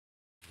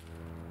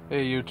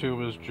Hey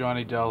YouTubers,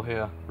 Johnny Dell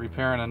here,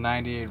 repairing a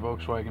 98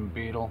 Volkswagen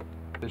Beetle.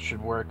 This should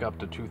work up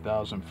to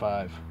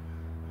 2005.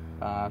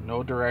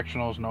 No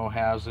directionals, no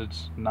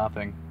hazards,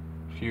 nothing.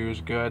 Fuse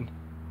good,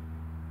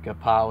 got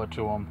power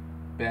to them.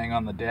 Bang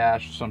on the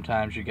dash,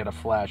 sometimes you get a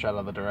flash out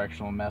of the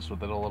directional, mess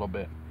with it a little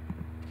bit.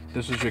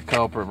 This is your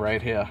culprit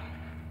right here.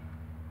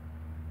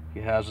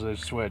 Your hazard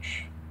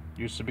switch.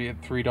 Used to be a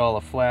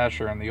 $3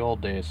 flasher in the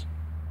old days.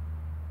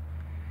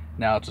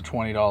 Now it's a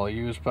 $20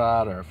 used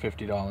part or a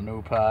 $50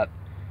 new part.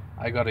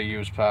 I got a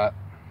used part,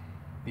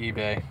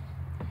 eBay.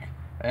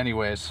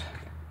 Anyways,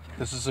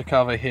 this is the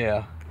cover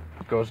here.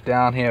 It goes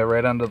down here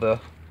right under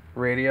the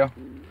radio.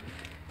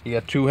 You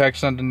got 2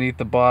 hex underneath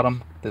the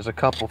bottom. There's a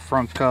couple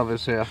front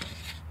covers here.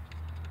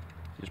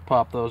 Just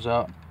pop those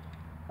out.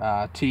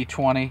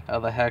 T20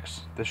 other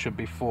hex. This should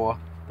be 4.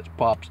 This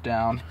pops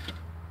down.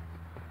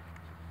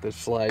 This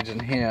slides in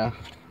here.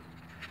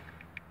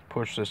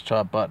 Push this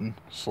top button,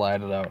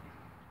 slide it out.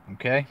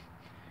 Okay?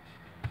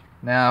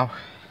 Now,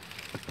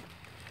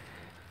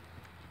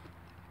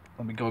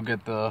 let me go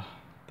get the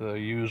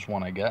used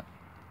one I get.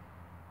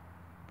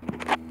 I'm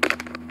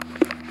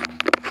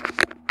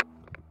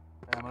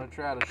going to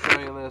try to show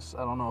you this.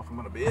 I don't know if I'm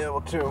going to be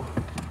able to.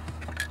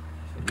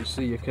 You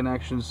see your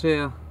connections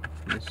here.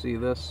 You see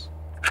this.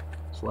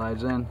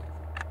 Slides in.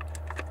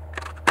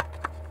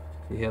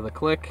 You hear the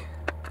click.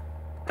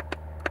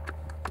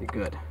 You're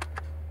good.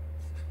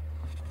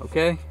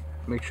 Okay?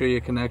 Make sure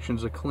your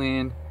connections are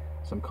clean.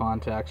 Some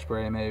contact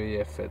spray maybe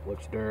if it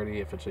looks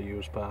dirty, if it's a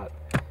used part.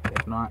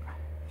 If not,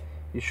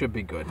 you should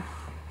be good.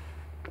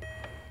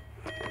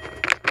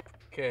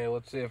 Okay,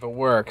 let's see if it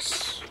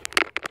works.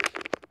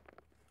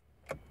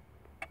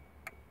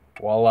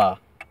 Voila.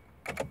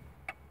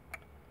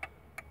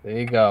 There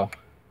you go.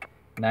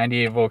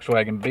 98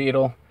 Volkswagen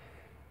Beetle.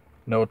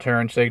 No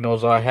turn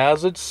signals or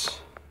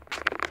hazards.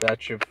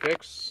 That should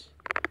fix.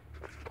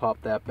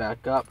 Pop that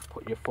back up.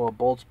 Put your 4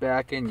 bolts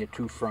back in, your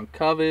 2 front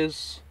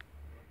covers.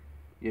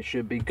 You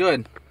should be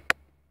good.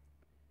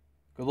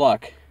 Good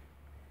luck.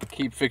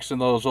 Keep fixing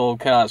those old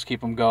cars. Keep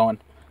them going.